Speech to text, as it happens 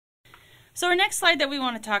So our next slide that we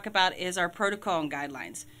want to talk about is our protocol and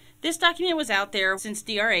guidelines. This document was out there since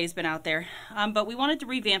DRA has been out there, but we wanted to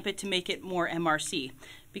revamp it to make it more MRC,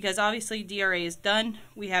 because obviously DRA is done,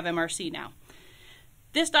 we have MRC now.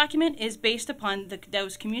 This document is based upon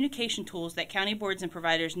those communication tools that county boards and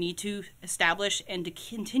providers need to establish and to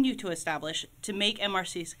continue to establish to make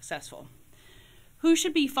MRC successful. Who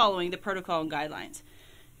should be following the protocol and guidelines?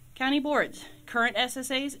 County boards, current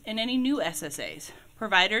SSAs, and any new SSAs.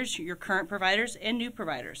 Providers, your current providers, and new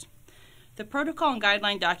providers. The protocol and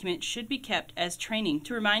guideline document should be kept as training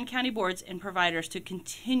to remind county boards and providers to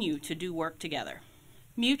continue to do work together.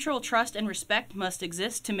 Mutual trust and respect must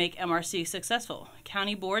exist to make MRC successful.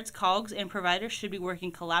 County boards, COGs, and providers should be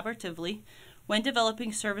working collaboratively when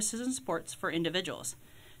developing services and supports for individuals.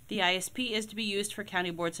 The ISP is to be used for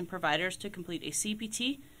county boards and providers to complete a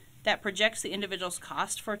CPT that projects the individual's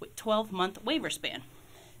cost for a 12-month waiver span.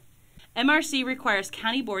 MRC requires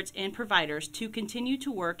county boards and providers to continue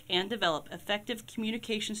to work and develop effective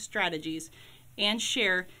communication strategies and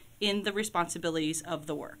share in the responsibilities of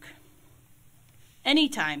the work.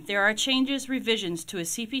 Anytime there are changes, revisions to a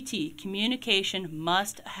CPT, communication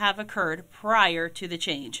must have occurred prior to the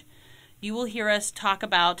change. You will hear us talk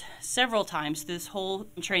about several times this whole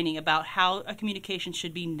training about how a communication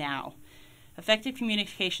should be now. Effective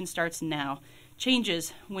communication starts now.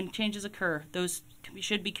 When changes occur, those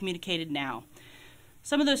should be communicated now.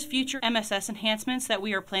 Some of those future MSS enhancements that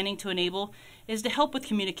we are planning to enable is to help with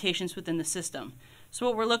communications within the system. So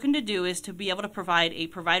what we're looking to do is to be able to provide a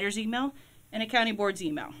provider's email and a county board's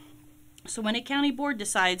email. So when a county board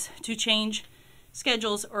decides to change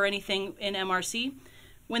schedules or anything in MRC,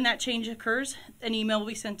 when that change occurs, an email will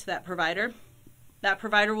be sent to that provider. That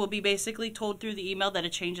provider will be basically told through the email that a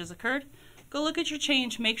change has occurred. Go look at your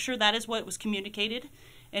change, make sure that is what was communicated,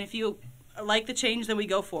 and if you like the change, then we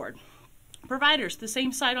go forward. Providers, the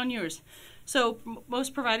same side on yours. So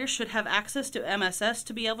most providers should have access to MSS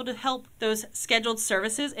to be able to help those scheduled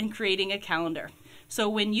services in creating a calendar. So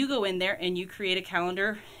when you go in there and you create a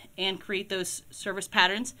calendar and create those service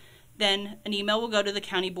patterns, then an email will go to the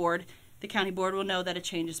county board. The county board will know that a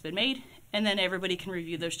change has been made, and then everybody can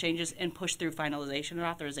review those changes and push through finalization and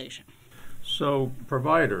authorization. So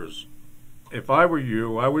providers, if I were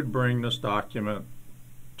you, I would bring this document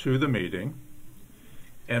to the meeting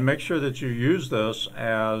and make sure that you use this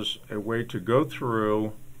as a way to go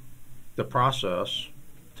through the process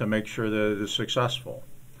to make sure that it is successful.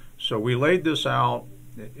 So we laid this out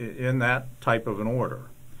in that type of an order.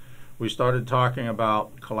 We started talking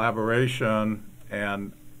about collaboration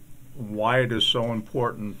and why it is so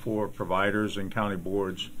important for providers and county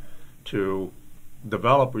boards to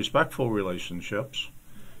develop respectful relationships,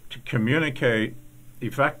 to communicate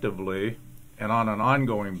effectively and on an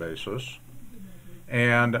ongoing basis,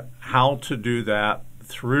 and how to do that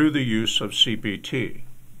through the use of CPT.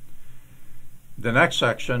 The next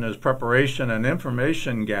section is preparation and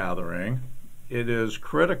information gathering. It is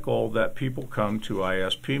critical that people come to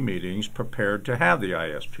ISP meetings prepared to have the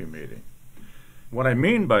ISP meeting. What I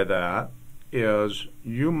mean by that is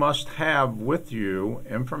you must have with you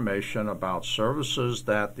information about services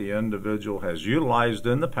that the individual has utilized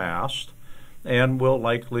in the past and will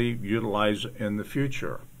likely utilize in the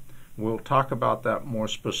future. We'll talk about that more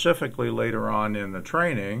specifically later on in the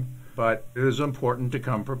training, but it is important to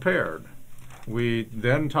come prepared. We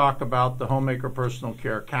then talk about the Homemaker Personal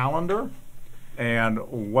Care Calendar and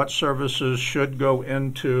what services should go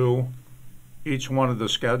into each one of the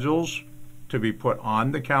schedules to be put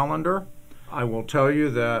on the calendar. I will tell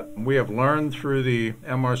you that we have learned through the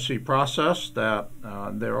MRC process that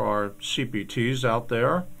there are CPTs out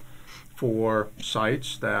there for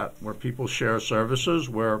sites where people share services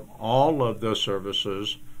where all of those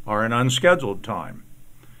services are in unscheduled time.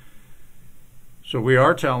 So we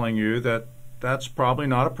are telling you that that's probably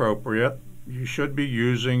not appropriate. You should be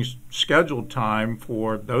using scheduled time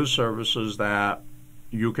for those services that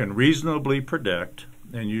you can reasonably predict,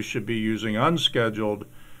 and you should be using unscheduled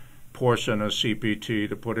portion of CPT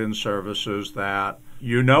to put in services that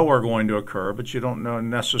you know are going to occur, but you don't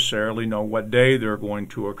necessarily know what day they're going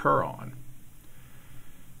to occur on.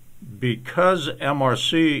 Because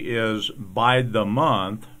MRC is by the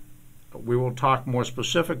month, we will talk more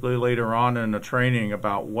specifically later on in the training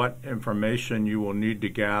about what information you will need to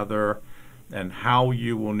gather and how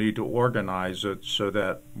you will need to organize it so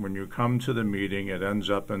that when you come to the meeting, it ends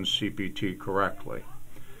up in CPT correctly.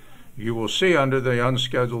 You will see under the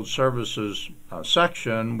unscheduled services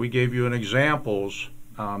section, we gave you an examples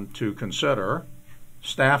to consider.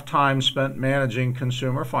 Staff time spent managing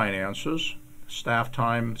consumer finances, staff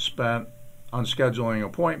time spent on scheduling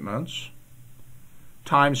appointments,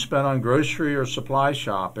 time spent on grocery or supply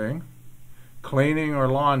shopping, cleaning or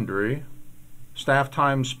laundry, staff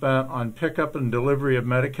time spent on pickup and delivery of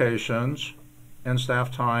medications, and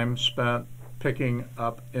staff time spent picking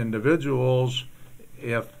up individuals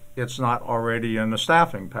if it's not already in the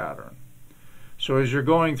staffing pattern. So as you're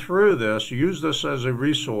going through this, use this as a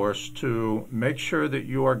resource to make sure that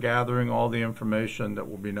you are gathering all the information that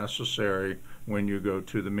will be necessary when you go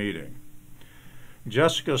to the meeting.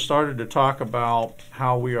 Jessica started to talk about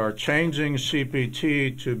how we are changing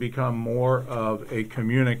CPT to become more of a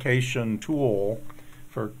communication tool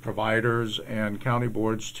for providers and county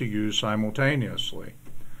boards to use simultaneously.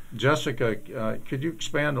 Jessica, could you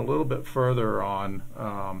expand a little bit further on,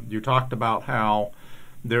 you talked about how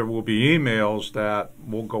there will be emails that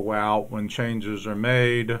will go out when changes are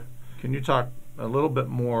made. Can you talk a little bit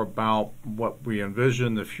more about what we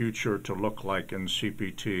envision the future to look like in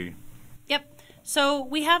CPT? Yep. So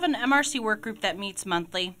we have an MRC work group that meets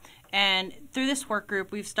monthly, and through this work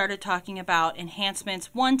group we've started talking about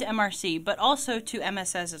enhancements, one to MRC, but also to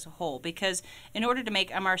MSS as a whole, because in order to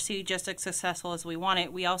make MRC just as successful as we want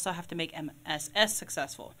it, we also have to make MSS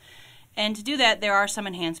successful. And to do that, there are some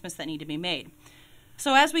enhancements that need to be made.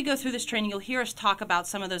 So as we go through this training, you'll hear us talk about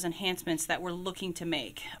some of those enhancements that we're looking to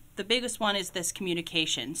make. The biggest one is this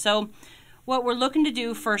communication. So what we're looking to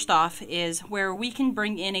do first off is where we can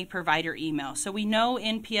bring in a provider email. So we know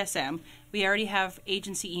in PSM, we already have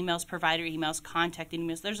agency emails, provider emails, contact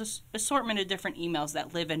emails. There's an assortment of different emails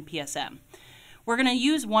that live in PSM. We're going to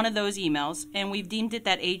use one of those emails, and we've deemed it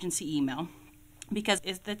that agency email because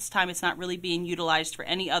at this time it's not really being utilized for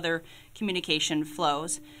any other communication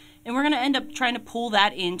flows. And we're going to end up trying to pull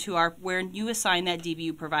that into where you assign that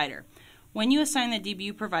DBU provider. When you assign that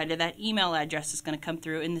DBU provider, that email address is going to come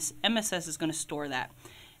through, and this MSS is going to store that.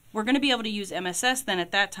 We're going to be able to use MSS then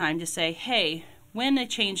at that time to say, hey, when a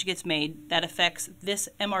change gets made that affects this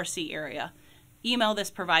MRC area, email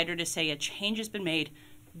this provider to say a change has been made,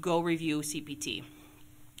 go review CPT.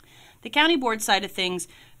 The county board side of things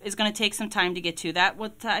is going to take some time to get to.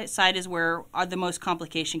 That side is where the most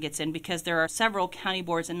complication gets in, because there are several county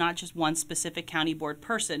boards and not just one specific county board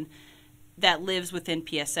person that lives within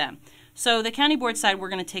PSM. So the county board side, we're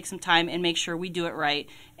going to take some time and make sure we do it right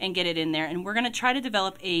and get it in there. And we're going to try to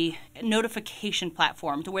develop a notification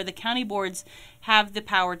platform to where the county boards have the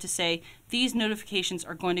power to say, these notifications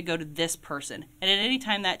are going to go to this person. And at any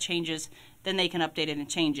time that changes, then they can update it and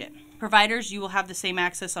change it. Providers, you will have the same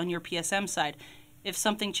access on your PSM side. If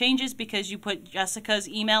something changes because you put Jessica's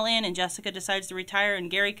email in and Jessica decides to retire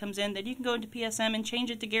and Gary comes in, then you can go into PSM and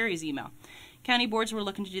change it to Gary's email. County boards, we're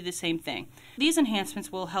looking to do the same thing. These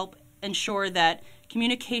enhancements will help ensure that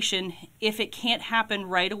communication, if it can't happen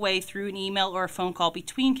right away through an email or a phone call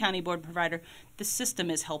between county board and provider, the system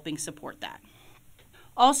is helping support that.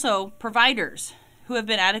 Also, providers who have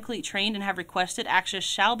been adequately trained and have requested access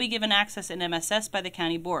shall be given access in MSS by the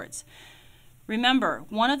county boards. Remember,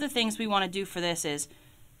 one of the things we want to do for this is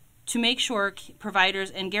to make sure providers,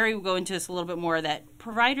 and Gary will go into this a little bit more, that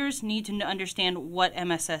providers need to understand what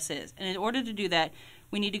MSS is. And in order to do that,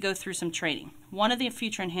 we need to go through some training. One of the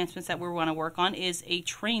future enhancements that we want to work on is a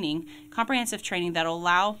training, comprehensive training that will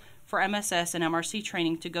allow for MSS and MRC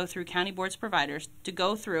training to go through county boards providers, to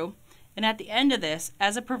go through. And at the end of this,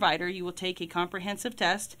 as a provider, you will take a comprehensive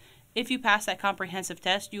test. If you pass that comprehensive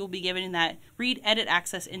test, you will be given that read, edit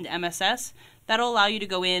access into MSS. That'll allow you to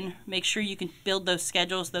go in, make sure you can build those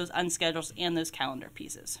schedules, those unschedules, and those calendar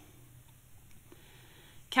pieces.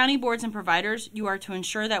 County boards and providers, you are to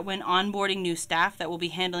ensure that when onboarding new staff that will be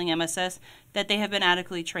handling MSS, that they have been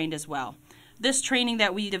adequately trained as well. This training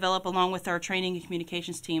that we develop along with our training and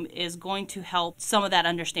communications team is going to help some of that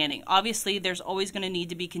understanding. Obviously, there's always going to need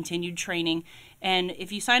to be continued training, and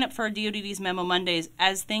if you sign up for our DODD's Memo Mondays,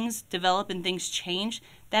 as things develop and things change,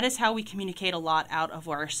 that is how we communicate a lot out of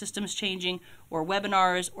our systems changing, or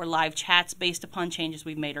webinars, or live chats based upon changes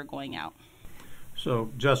we've made or going out.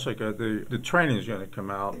 So, Jessica, the training is going to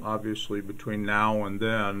come out, obviously, between now and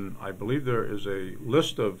then. I believe there is a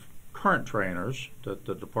list of current trainers that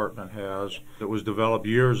the department has that was developed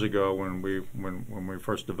years ago when we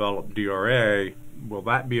first developed DRA. Will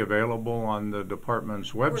that be available on the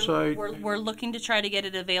department's website? We're looking to try to get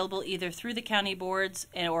it available either through the county boards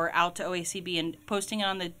or out to OACB, and posting it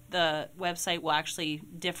on the website will actually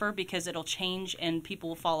differ because it'll change and people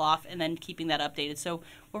will fall off, and then keeping that updated. So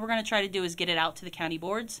what we're going to try to do is get it out to the county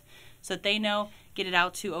boards so that they know, get it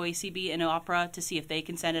out to OACB and OPRA to see if they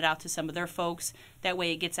can send it out to some of their folks. That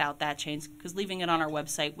way it gets out that change, because leaving it on our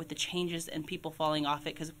website with the changes and people falling off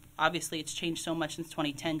it, because obviously it's changed so much since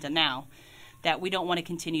 2010 to now, that we don't want to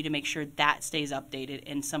continue to make sure that stays updated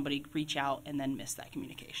and somebody reach out and then miss that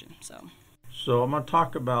communication. So, So I'm going to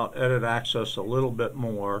talk about edit access a little bit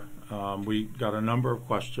more. We got a number of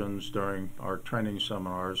questions during our training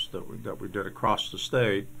seminars that we did across the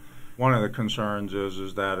state. One of the concerns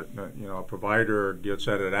is that a provider gets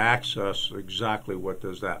edit access. Exactly what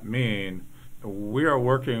does that mean? We are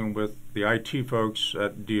working with the IT folks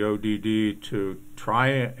at DODD to try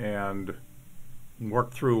and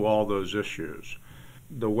work through all those issues.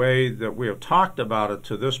 The way that we have talked about it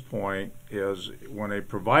to this point is when a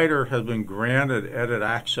provider has been granted edit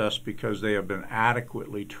access because they have been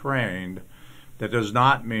adequately trained, that does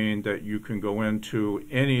not mean that you can go into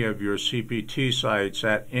any of your CPT sites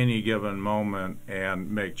at any given moment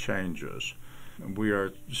and make changes. We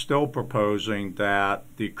are still proposing that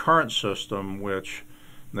the current system, which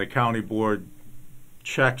the county board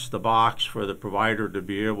checks the box for the provider to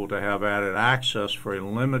be able to have added access for a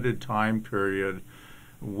limited time period,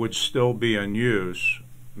 would still be in use,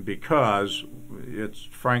 because it's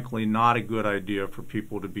frankly not a good idea for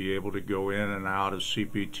people to be able to go in and out of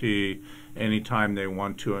CPT anytime they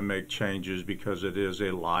want to and make changes, because it is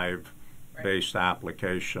a live-based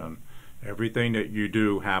application. Everything that you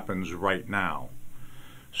do happens right now.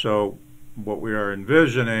 So what we are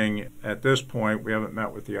envisioning at this point, we haven't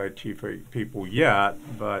met with the IT people yet,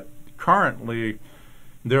 but currently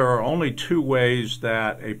there are only two ways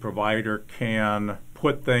that a provider can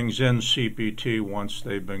put things in CPT once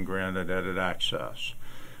they've been granted edit access.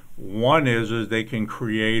 One is they can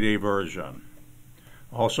create a version.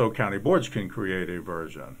 Also, county boards can create a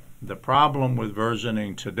version. The problem with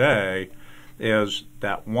versioning today is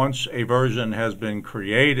that once a version has been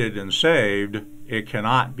created and saved, it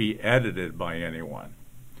cannot be edited by anyone.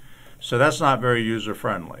 So that's not very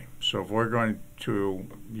user-friendly. So if we're going to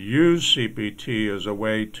use CPT as a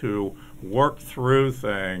way to work through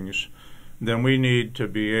things, then we need to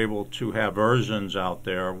be able to have versions out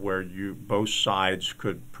there where both sides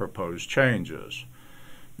could propose changes.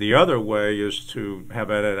 The other way is to have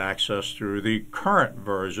edit access through the current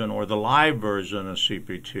version or the live version of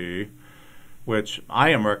CPT, which I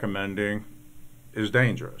am recommending is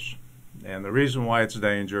dangerous. And the reason why it's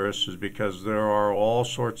dangerous is because there are all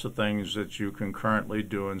sorts of things that you can currently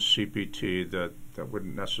do in CPT that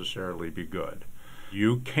wouldn't necessarily be good.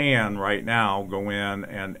 You can right now go in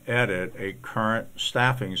and edit a current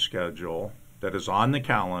staffing schedule that is on the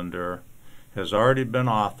calendar, has already been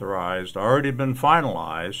authorized, already been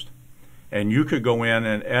finalized, and you could go in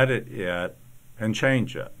and edit it and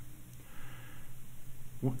change it.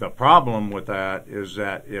 The problem with that is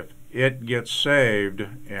that if it gets saved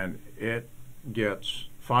and it gets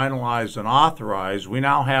finalized and authorized, we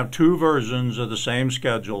now have two versions of the same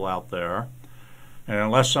schedule out there. And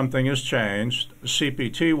unless something is changed,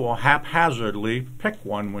 CPT will haphazardly pick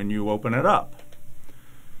one when you open it up.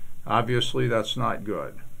 Obviously, that's not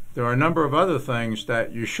good. There are a number of other things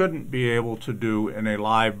that you shouldn't be able to do in a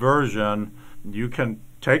live version. You can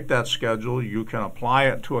take that schedule, you can apply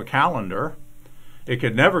it to a calendar. It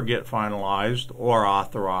could never get finalized or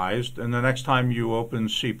authorized, and the next time you open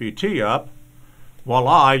CPT up,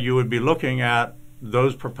 voila, you would be looking at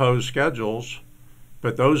those proposed schedules,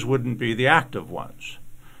 but those wouldn't be the active ones.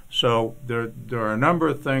 So there are a number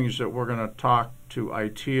of things that we're going to talk to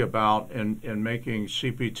IT about in making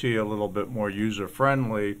CPT a little bit more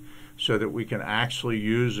user-friendly so that we can actually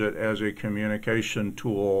use it as a communication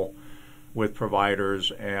tool with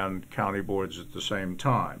providers and county boards at the same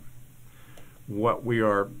time. What we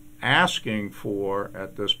are asking for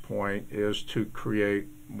at this point is to create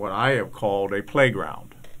what I have called a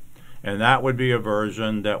playground. And that would be a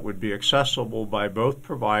version that would be accessible by both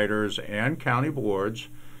providers and county boards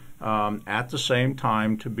at the same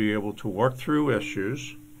time to be able to work through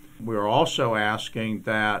issues. We're also asking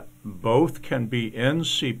that both can be in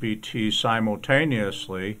CPT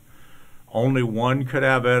simultaneously. Only one could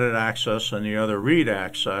have edit access and the other read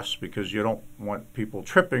access, because you don't want people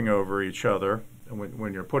tripping over each other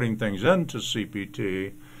when you're putting things into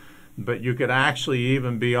CPT. But you could actually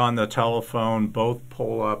even be on the telephone, both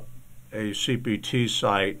pull up a CPT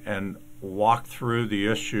site and walk through the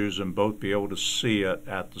issues and both be able to see it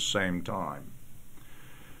at the same time.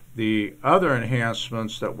 The other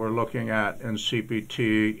enhancements that we're looking at in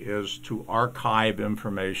CPT is to archive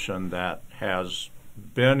information that has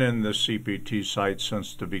been in the CPT site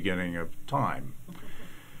since the beginning of time.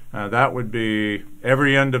 That would be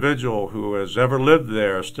every individual who has ever lived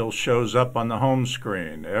there still shows up on the home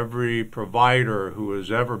screen. Every provider who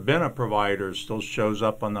has ever been a provider still shows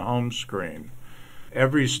up on the home screen.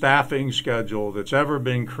 Every staffing schedule that's ever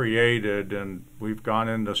been created, and we've gone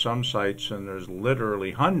into some sites and there's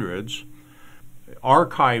literally hundreds,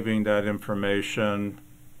 archiving that information,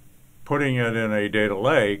 putting it in a data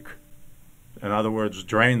lake, in other words,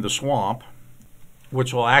 drain the swamp,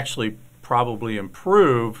 which will actually probably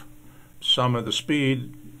improve some of the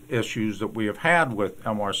speed issues that we have had with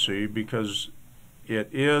MRC, because it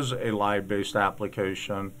is a live-based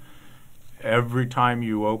application. Every time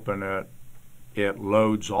you open it, it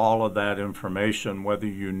loads all of that information, whether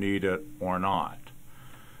you need it or not.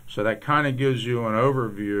 So that kind of gives you an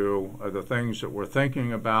overview of the things that we're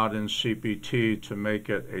thinking about in CPT to make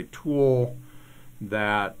it a tool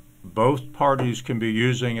that both parties can be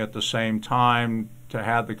using at the same time to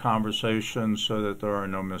have the conversation so that there are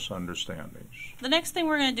no misunderstandings. The next thing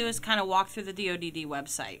we're going to do is kind of walk through the DODD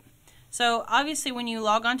website. So obviously when you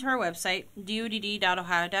log onto our website,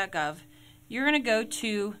 dodd.ohio.gov, you're going to go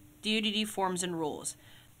to DODD Forms and Rules.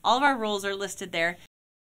 All of our rules are listed there.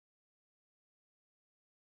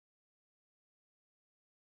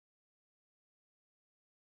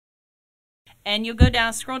 And you'll go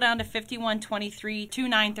down, scroll down to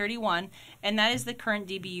 5123-2931, and that is the current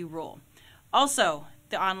DBU rule. Also,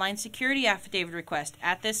 the online security affidavit request.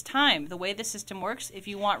 At this time, the way the system works, if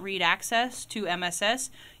you want read access to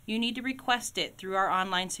MSS, you need to request it through our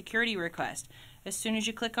online security request. As soon as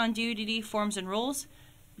you click on DODD Forms and Rules,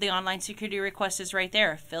 the online security request is right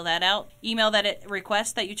there. Fill that out, email that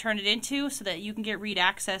request that you turned it into so that you can get read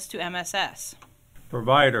access to MSS.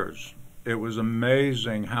 Providers, it was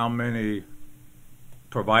amazing how many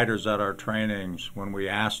providers at our trainings, when we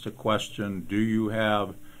asked the question, do you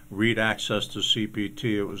have read access to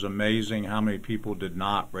CPT, it was amazing how many people did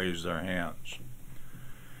not raise their hands.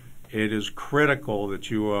 It is critical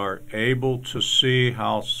that you are able to see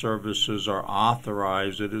how services are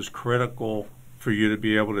authorized. It is critical for you to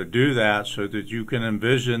be able to do that so that you can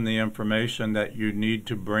envision the information that you need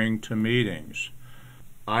to bring to meetings.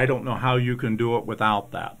 I don't know how you can do it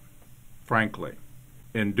without that, frankly.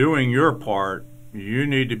 In doing your part, you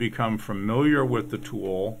need to become familiar with the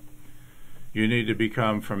tool. You need to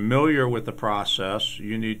become familiar with the process.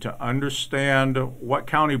 You need to understand what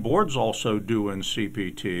county boards also do in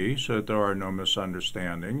CPT so that there are no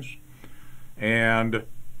misunderstandings. And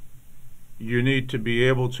you need to be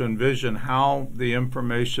able to envision how the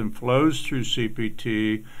information flows through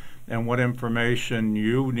CPT and what information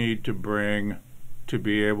you need to bring to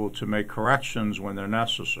be able to make corrections when they're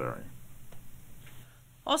necessary.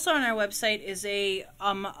 Also on our website is a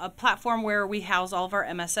platform where we house all of our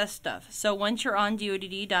MSS stuff. So once you're on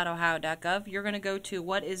dodd.ohio.gov, you're going to go to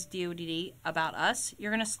what is DODD About Us.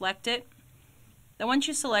 You're going to select it. Then once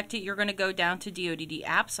you select it, you're going to go down to DODD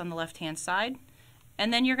Apps on the left-hand side,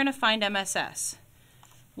 and then you're going to find MSS.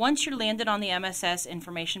 Once you're landed on the MSS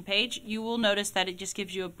information page, you will notice that it just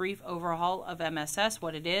gives you a brief overhaul of MSS,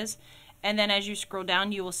 what it is. And then as you scroll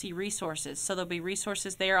down, you will see resources. So there'll be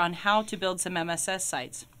resources there on how to build some MSS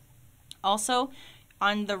sites. Also,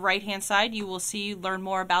 on the right-hand side, you will see learn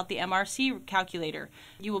more about the MRC calculator.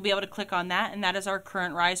 You will be able to click on that, and that is our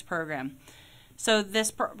current RISE program. So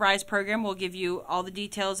this RISE program will give you all the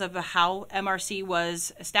details of how MRC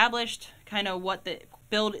was established, kind of what the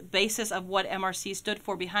basis of what MRC stood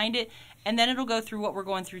for behind it, and then it'll go through what we're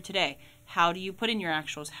going through today. How do you put in your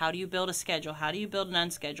actuals? How do you build a schedule? How do you build an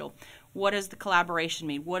unschedule? What does the collaboration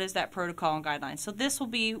mean? What is that protocol and guidelines? So this will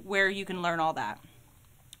be where you can learn all that.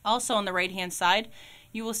 Also on the right-hand side,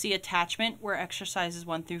 you will see attachment where exercises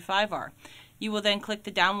 1 through 5 are. You will then click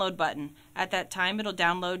the download button. At that time, it'll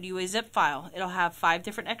download you a zip file. It'll have 5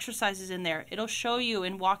 different exercises in there. It'll show you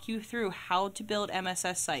and walk you through how to build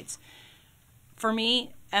MSS sites. For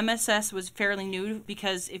me, MSS was fairly new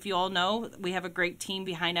because if you all know, we have a great team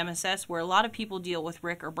behind MSS where a lot of people deal with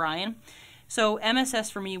Rick or Brian. So MSS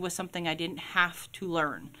for me was something I didn't have to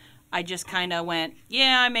learn. I just kind of went,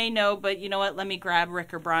 yeah, I may know, but you know what, let me grab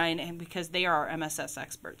Rick or Brian, and because they are our MSS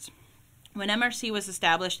experts. When MRC was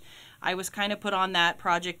established, I was kind of put on that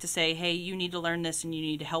project to say, hey, you need to learn this and you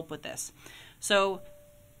need to help with this. So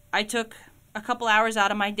I took a couple hours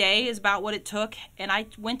out of my day is about what it took, and I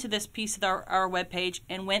went to this piece of our webpage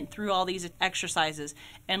and went through all these exercises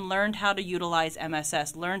and learned how to utilize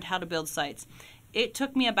MSS, learned how to build sites. It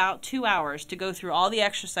took me about 2 hours to go through all the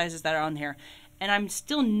exercises that are on here, and I'm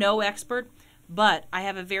still no expert, but I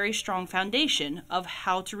have a very strong foundation of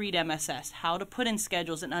how to read MSS, how to put in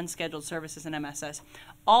schedules and unscheduled services in MSS,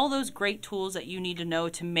 all those great tools that you need to know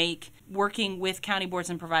to make working with county boards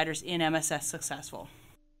and providers in MSS successful.